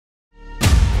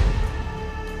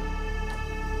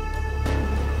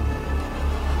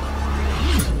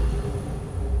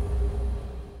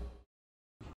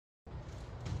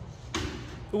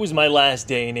It was my last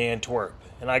day in Antwerp,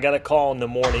 and I got a call in the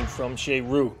morning from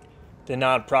Migrate, the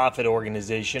nonprofit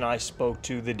organization I spoke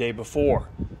to the day before.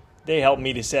 They helped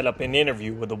me to set up an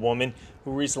interview with a woman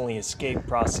who recently escaped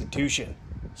prostitution,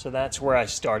 so that's where I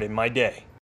started my day.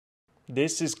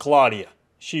 This is Claudia.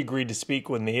 She agreed to speak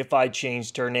with me if I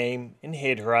changed her name and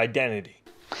hid her identity.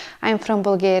 I'm from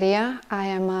Bulgaria. I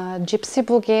am a gypsy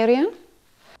Bulgarian.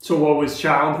 So what was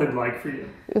childhood like for you?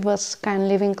 It was kind of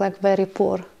living like very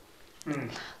poor.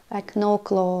 Like no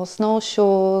clothes, no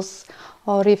shoes,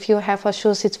 or if you have a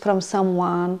shoes, it's from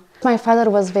someone. My father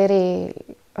was very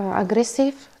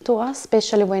aggressive to us,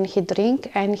 especially when he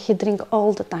drink, and he drink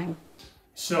all the time.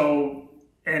 So,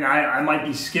 and I might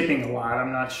be skipping a lot,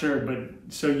 I'm not sure, but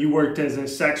so you worked as a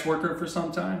sex worker for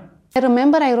some time? I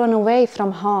remember I ran away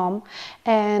from home,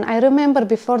 and I remember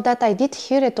before that I did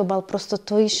hear it about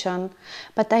prostitution,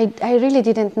 but I really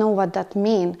didn't know what that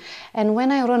mean. And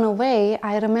when I ran away,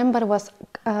 I remember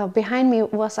behind me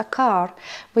was a car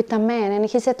with a man, and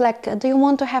he said like, "Do you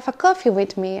want to have a coffee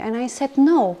with me?" And I said,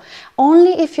 "No,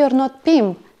 only if you're not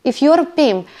pimp, if you're a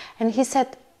pimp." And he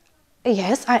said,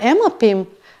 "Yes, I am a pimp."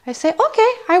 I say,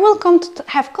 "Okay, I will come to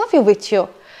have coffee with you."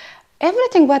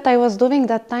 Everything what I was doing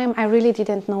that time, I really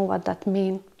didn't know what that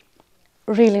mean.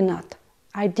 Really not.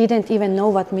 I didn't even know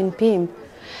what mean pimp.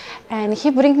 And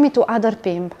he bring me to other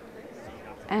pimp.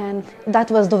 And that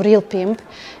was the real pimp.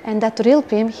 And that real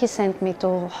pimp, he sent me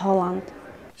to Holland.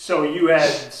 So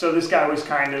this guy was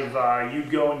kind of,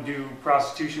 you'd go and do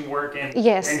prostitution work and,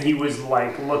 yes. And he was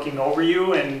like looking over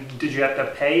you, and did you have to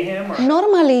pay him? Or?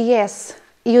 Normally, yes.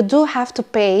 You do have to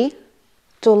pay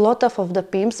to a lot of the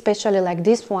pimps, especially like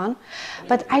this one,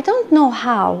 but I don't know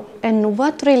how and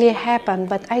what really happened,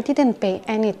 but I didn't pay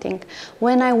anything.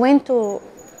 When I went to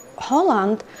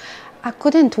Holland, I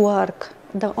couldn't work.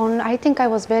 I think I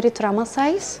was very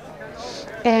traumatized,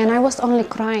 and I was only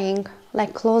crying,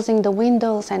 like closing the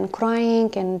windows and crying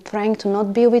and trying to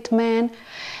not be with men.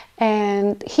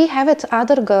 And he had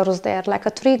other girls there, like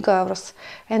 3 girls,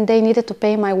 and they needed to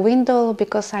pay my window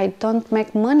because I don't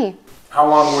make money. How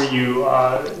long were you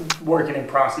working in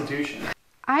prostitution?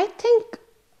 I think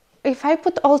if I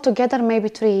put all together, maybe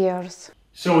 3 years.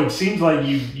 So it seems like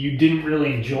you didn't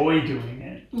really enjoy doing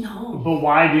it. No. But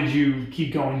why did you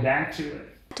keep going back to it?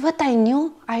 What I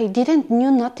knew, I didn't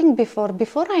knew nothing before.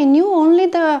 Before I knew only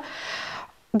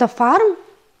the farm.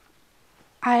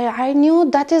 I knew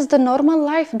that is the normal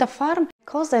life, the farm.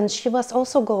 Cousin, she was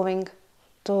also going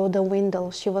to the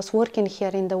window. She was working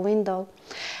here in the window.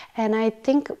 And I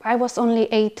think I was only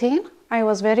 18. I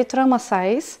was very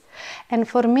traumatized. And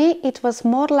for me, it was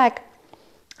more like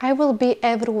I will be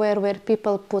everywhere where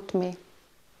people put me.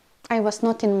 I was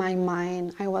not in my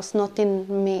mind. I was not in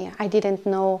me. I didn't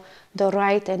know the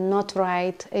right and not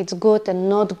right. It's good and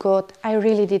not good. I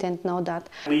really didn't know that.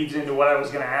 Leads into what I was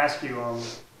going to ask you.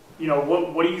 You know,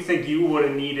 what do you think you would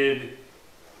have needed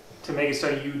to make it so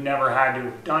you never had to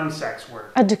have done sex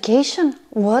work? Education,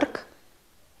 work.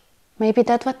 Maybe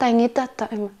that's what I need that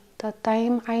time. That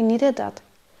time I needed that.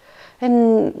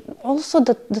 And also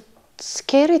the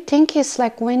scary thing is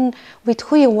like with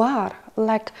who you are.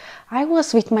 Like I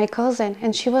was with my cousin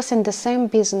and she was in the same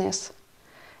business.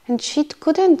 And she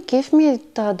couldn't give me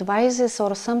the advices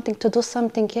or something to do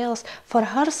something else. For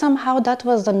her somehow that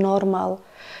was the normal.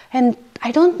 And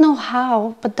I don't know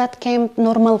how, but that came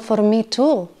normal for me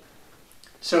too.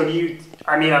 So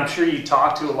I'm sure you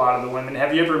talk to a lot of the women.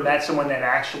 Have you ever met someone that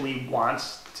actually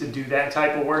wants to do that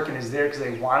type of work and is there because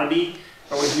they want to be?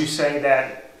 Or would you say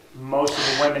that most of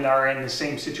the women are in the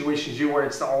same situation as you where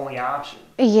it's the only option?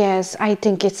 Yes, I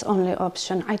think it's only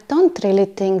option. I don't really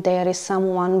think there is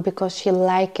someone because she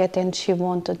like it and she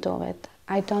want to do it.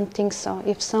 I don't think so.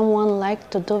 If someone like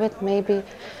to do it, maybe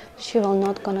she will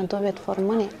not gonna do it for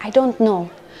money. I don't know,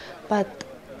 but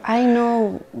I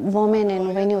know women,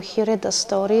 and when you hear the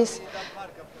stories,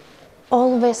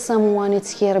 always someone is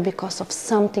here because of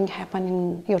something happened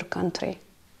in your country.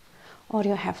 Or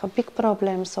you have a big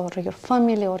problems, or your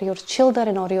family, or your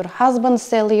children, or your husband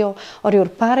sell you, or your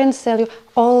parents sell you.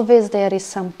 Always there is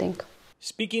something.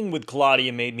 Speaking with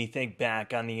Claudia made me think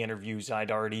back on the interviews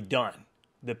I'd already done.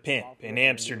 The pimp in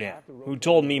Amsterdam, who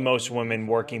told me most women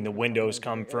working the windows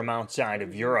come from outside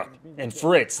of Europe. And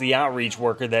Fritz, the outreach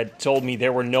worker that told me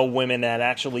there were no women that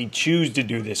actually choose to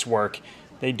do this work.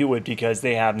 They do it because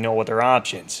they have no other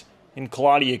options. And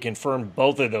Claudia confirmed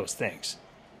both of those things.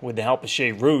 With the help of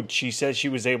Migrate, she says she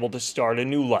was able to start a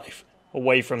new life,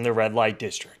 away from the red light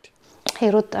district.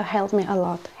 Migrate helped me a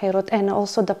lot. Migrate, and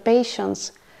also the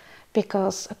patience,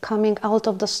 because coming out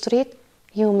of the street,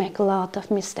 you make a lot of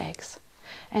mistakes.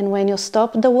 And when you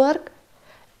stop the work,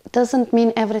 it doesn't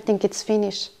mean everything is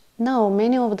finished. No,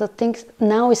 many of the things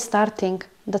now is starting,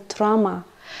 the trauma,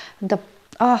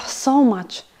 so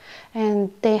much.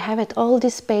 And they have it, all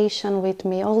this patience with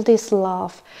me, all this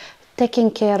love, taking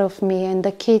care of me and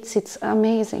the kids. It's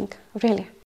amazing, really.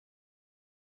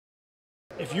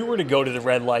 If you were to go to the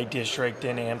red light district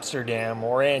in Amsterdam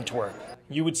or Antwerp,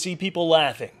 you would see people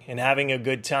laughing and having a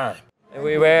good time.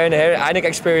 We were in a Heineken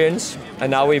experience, and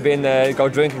now we've been go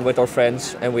drinking with our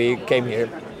friends, and we came here.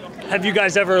 Have you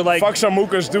guys ever fuck some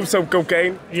hookers, do some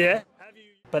cocaine? Yeah?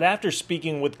 But after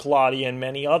speaking with Claudia and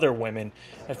many other women,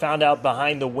 I found out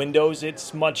behind the windows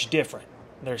it's much different.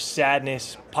 There's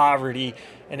sadness, poverty,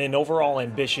 and an overall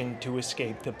ambition to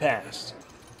escape the past.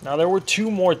 Now there were two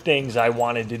more things I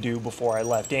wanted to do before I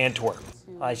left Antwerp.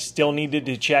 I still needed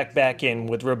to check back in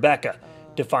with Rebecca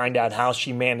to find out how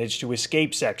she managed to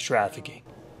escape sex trafficking.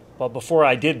 But before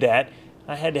I did that,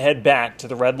 I had to head back to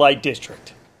the red light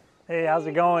district. Hey, how's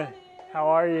it going? How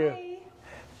are you? Hi.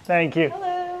 Thank you.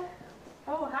 Hello.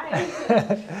 Oh, hi.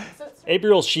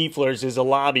 Abriel Schieflers is a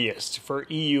lobbyist for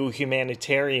EU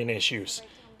humanitarian issues.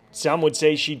 Some would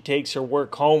say she takes her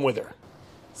work home with her.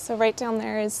 So right down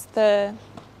there is the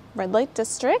red light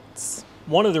district.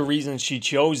 One of the reasons she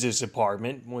chose this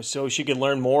apartment was so she could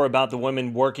learn more about the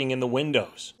women working in the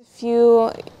windows.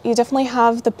 You definitely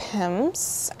have the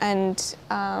pimps and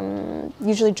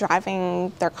usually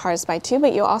driving their cars by too,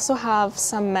 but you also have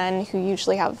some men who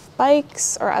usually have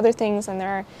bikes or other things, and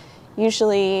they're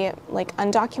usually like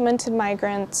undocumented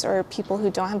migrants or people who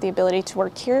don't have the ability to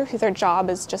work here, who their job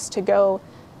is just to go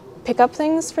pick up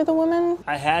things for the women.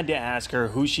 I had to ask her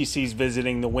who she sees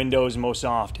visiting the windows most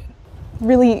often.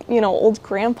 Really, old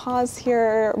grandpas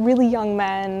here, really young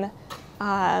men,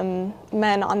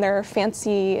 men on their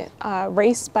fancy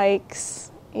race bikes,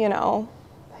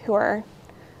 who are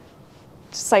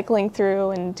cycling through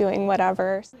and doing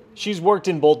whatever. She's worked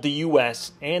in both the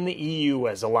US and the EU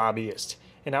as a lobbyist,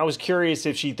 and I was curious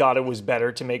if she thought it was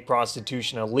better to make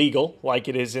prostitution illegal, like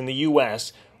it is in the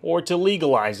US, or to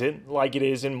legalize it, like it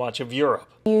is in much of Europe.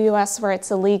 In the US, where it's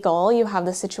illegal, you have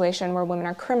the situation where women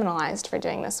are criminalized for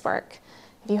doing this work.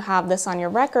 If you have this on your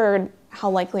record,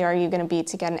 how likely are you going to be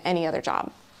to get any other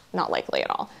job? Not likely at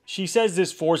all. She says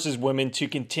this forces women to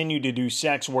continue to do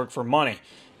sex work for money,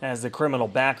 as the criminal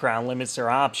background limits their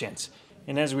options.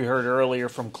 And as we heard earlier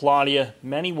from Claudia,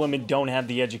 many women don't have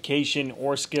the education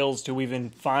or skills to even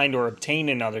find or obtain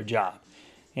another job.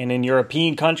 And in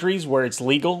European countries where it's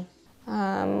legal,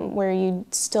 where you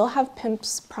still have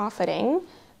pimps profiting,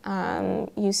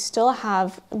 you still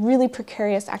have really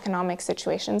precarious economic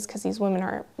situations because these women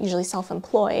are usually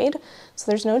self-employed,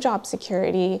 so there's no job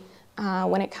security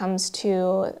when it comes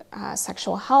to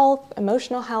sexual health,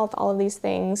 emotional health, all of these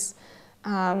things.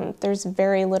 There's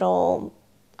very little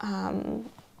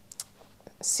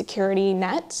security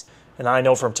net. And I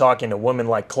know from talking to women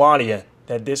like Claudia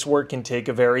that this work can take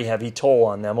a very heavy toll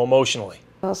on them emotionally.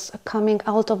 Because coming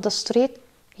out of the street,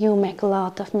 you make a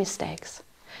lot of mistakes.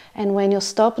 And when you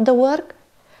stop the work,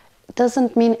 it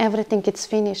doesn't mean everything is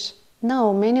finished.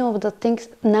 No, many of the things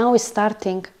now is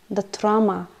starting, the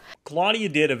trauma. Claudia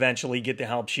did eventually get the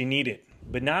help she needed,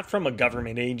 but not from a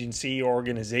government agency or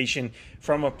organization,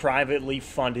 from a privately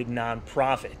funded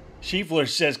nonprofit. Schiefler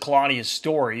says Claudia's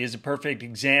story is a perfect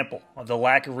example of the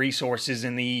lack of resources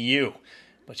in the EU,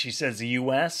 but she says the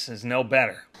US is no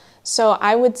better. So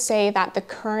I would say that the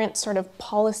current sort of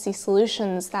policy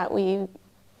solutions that we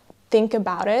think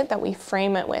about it, that we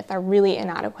frame it with, are really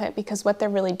inadequate, because what they're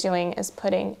really doing is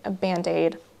putting a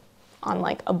Band-Aid on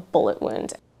like a bullet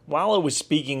wound. While I was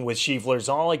speaking with Schieflers,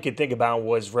 all I could think about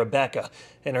was Rebecca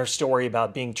and her story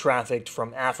about being trafficked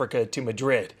from Africa to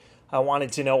Madrid. I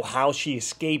wanted to know how she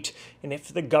escaped and if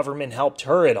the government helped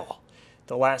her at all.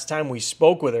 The last time we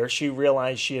spoke with her, she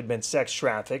realized she had been sex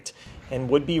trafficked and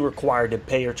would be required to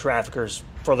pay her traffickers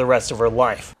for the rest of her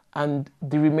life. And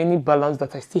the remaining balance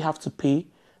that I still have to pay,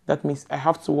 that means I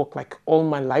have to work like all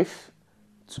my life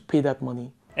to pay that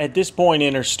money. At this point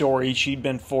in her story, she'd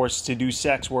been forced to do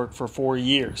sex work for 4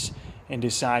 years and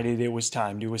decided it was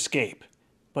time to escape.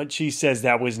 But she says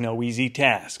that was no easy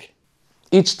task.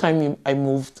 Each time I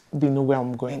moved, they know where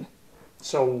I'm going.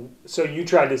 So you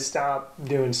tried to stop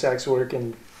doing sex work,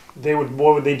 and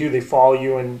what would they do? They follow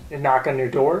you and knock on your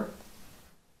door?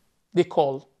 They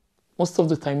call. Most of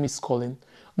the time is calling.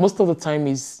 Most of the time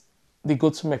is they go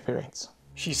to my parents.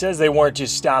 She says they weren't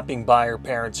just stopping by her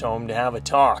parents' home to have a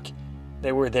talk.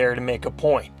 They were there to make a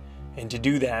point, and to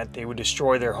do that, they would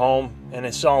destroy their home and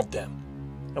assault them.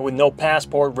 And with no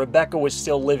passport, Rebecca was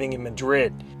still living in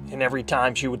Madrid, and every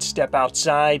time she would step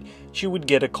outside, she would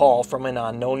get a call from an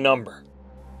unknown number.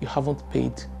 You haven't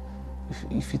paid.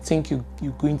 If you think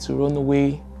you're going to run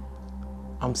away,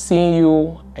 I'm seeing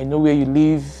you, I know where you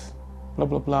live, blah,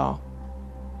 blah, blah.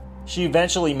 She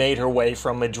eventually made her way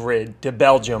from Madrid to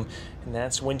Belgium, and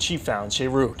that's when she found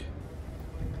Sheroot.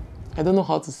 I don't know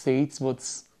how to say it, but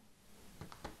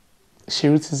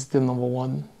Sheroot is the number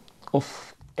one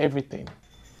of everything.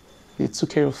 They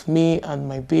took care of me and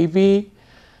my baby.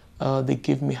 They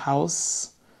gave me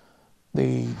house.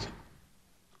 They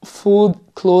food,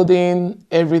 clothing,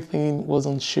 everything was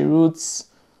on Sheroot.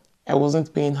 I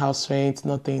wasn't paying house rent,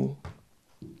 nothing.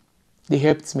 They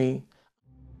helped me.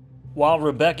 While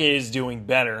Rebecca is doing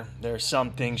better, there are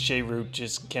some things Sheroot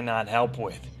just cannot help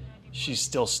with. She's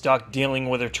still stuck dealing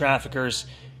with her traffickers,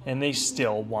 and they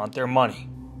still want their money.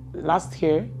 Last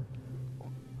year,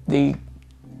 they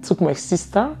took my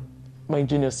sister, my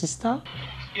junior sister.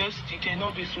 Yesterday,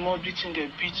 not be small beating, they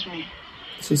beat me.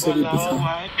 She said it beat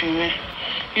her.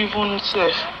 Even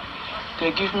self,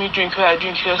 they give me drink where I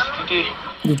drink yesterday.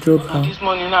 They drove her. This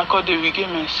morning I called the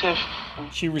regain myself.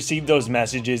 She received those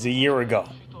messages a year ago.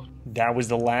 That was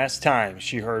the last time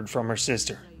she heard from her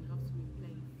sister.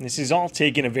 This has all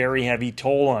taken a very heavy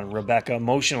toll on Rebecca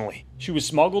emotionally. She was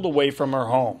smuggled away from her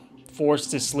home, forced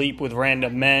to sleep with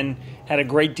random men, had a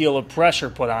great deal of pressure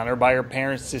put on her by her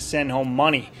parents to send home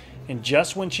money, and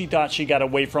just when she thought she got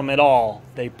away from it all,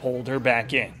 they pulled her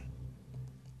back in.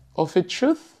 Of the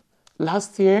truth,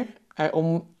 last year I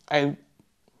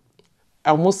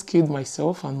almost killed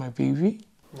myself and my baby.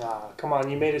 Nah, come on,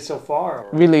 you made it so far.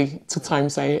 Really, 2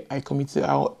 times I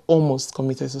almost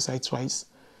committed suicide twice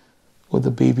with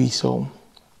the baby. So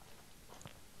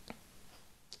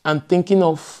I'm thinking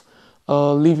of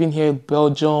living here in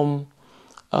Belgium,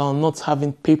 not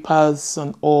having papers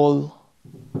and all.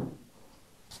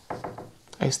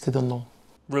 I still don't know.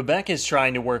 Rebecca is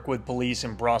trying to work with police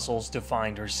in Brussels to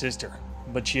find her sister,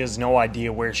 but she has no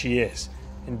idea where she is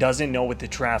and doesn't know what the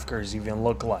traffickers even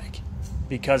look like.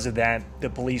 Because of that, the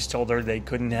police told her they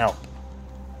couldn't help.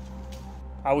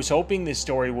 I was hoping this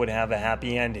story would have a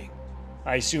happy ending.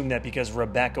 I assumed that because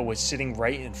Rebecca was sitting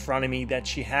right in front of me that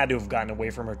she had to have gotten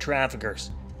away from her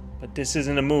traffickers. But this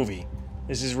isn't a movie.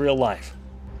 This is real life.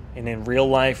 And in real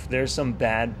life, there's some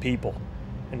bad people.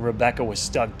 And Rebecca was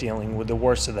stuck dealing with the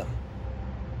worst of them.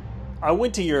 I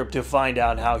went to Europe to find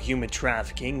out how human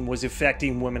trafficking was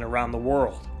affecting women around the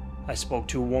world. I spoke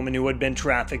to a woman who had been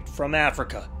trafficked from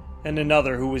Africa, and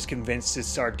another who was convinced to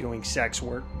start doing sex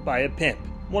work by a pimp.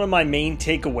 One of my main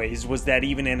takeaways was that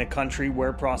even in a country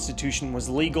where prostitution was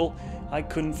legal, I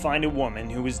couldn't find a woman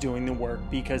who was doing the work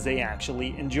because they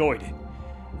actually enjoyed it.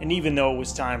 And even though it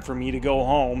was time for me to go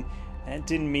home, that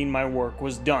didn't mean my work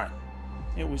was done.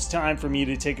 It was time for me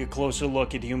to take a closer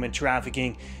look at human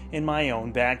trafficking in my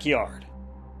own backyard.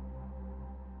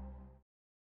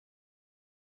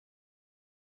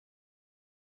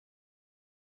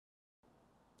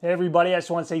 Hey everybody, I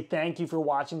just want to say thank you for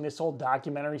watching this whole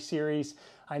documentary series.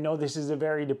 I know this is a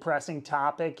very depressing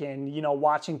topic, and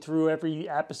watching through every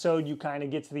episode, you kind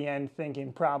of get to the end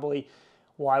thinking probably,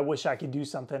 well, I wish I could do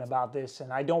something about this,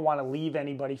 and I don't want to leave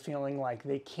anybody feeling like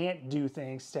they can't do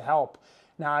things to help.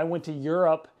 Now, I went to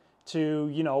Europe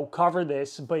to, cover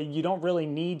this, but you don't really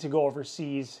need to go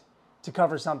overseas to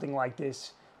cover something like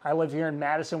this. I live here in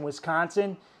Madison,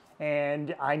 Wisconsin,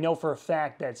 and I know for a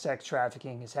fact that sex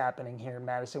trafficking is happening here in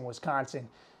Madison, Wisconsin.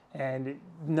 And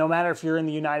no matter if you're in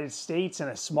the United States, in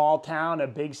a small town, a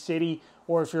big city,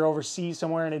 or if you're overseas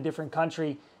somewhere in a different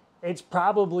country, it's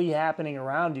probably happening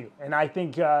around you. And I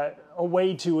think a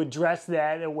way to address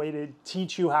that, a way to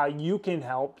teach you how you can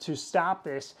help to stop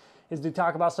this, is to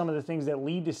talk about some of the things that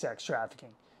lead to sex trafficking.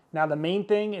 Now, the main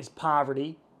thing is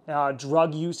poverty.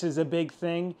 Drug use is a big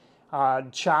thing.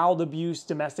 Child abuse,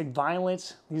 domestic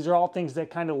violence. These are all things that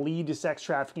kind of lead to sex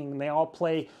trafficking, and they all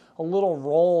play a little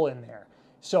role in there.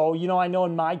 So, I know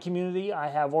in my community, I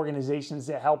have organizations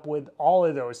that help with all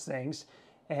of those things,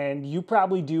 and you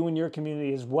probably do in your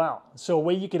community as well. So a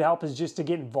way you could help is just to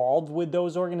get involved with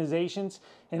those organizations,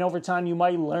 and over time you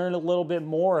might learn a little bit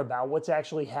more about what's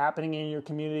actually happening in your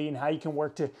community and how you can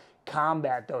work to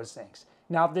combat those things.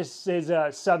 Now, if this is a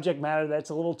subject matter that's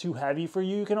a little too heavy for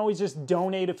you, you can always just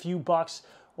donate a few bucks,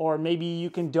 or maybe you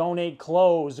can donate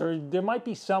clothes, or there might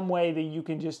be some way that you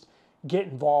can just get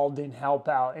involved and help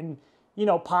out. And,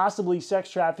 possibly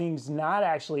sex trafficking is not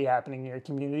actually happening in your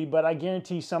community, but I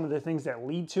guarantee some of the things that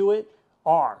lead to it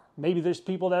are. Maybe there's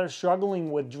people that are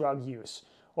struggling with drug use,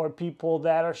 or people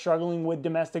that are struggling with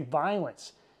domestic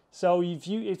violence. So if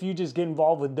you just get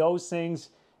involved with those things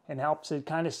and help to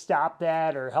kind of stop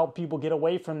that or help people get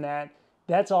away from that,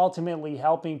 that's ultimately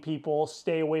helping people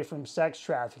stay away from sex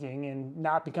trafficking and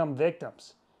not become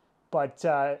victims. But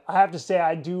I have to say,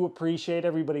 I do appreciate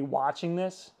everybody watching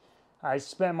this. I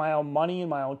spent my own money and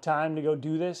my own time to go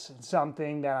do this. It's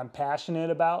something that I'm passionate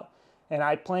about. And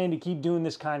I plan to keep doing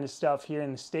this kind of stuff here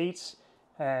in the States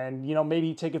and, you know,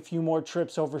 maybe take a few more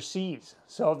trips overseas.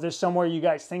 So if there's somewhere you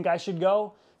guys think I should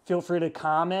go, feel free to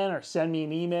comment or send me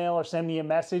an email or send me a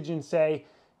message and say,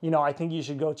 you know, I think you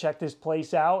should go check this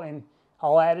place out, and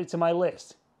I'll add it to my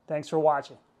list. Thanks for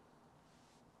watching.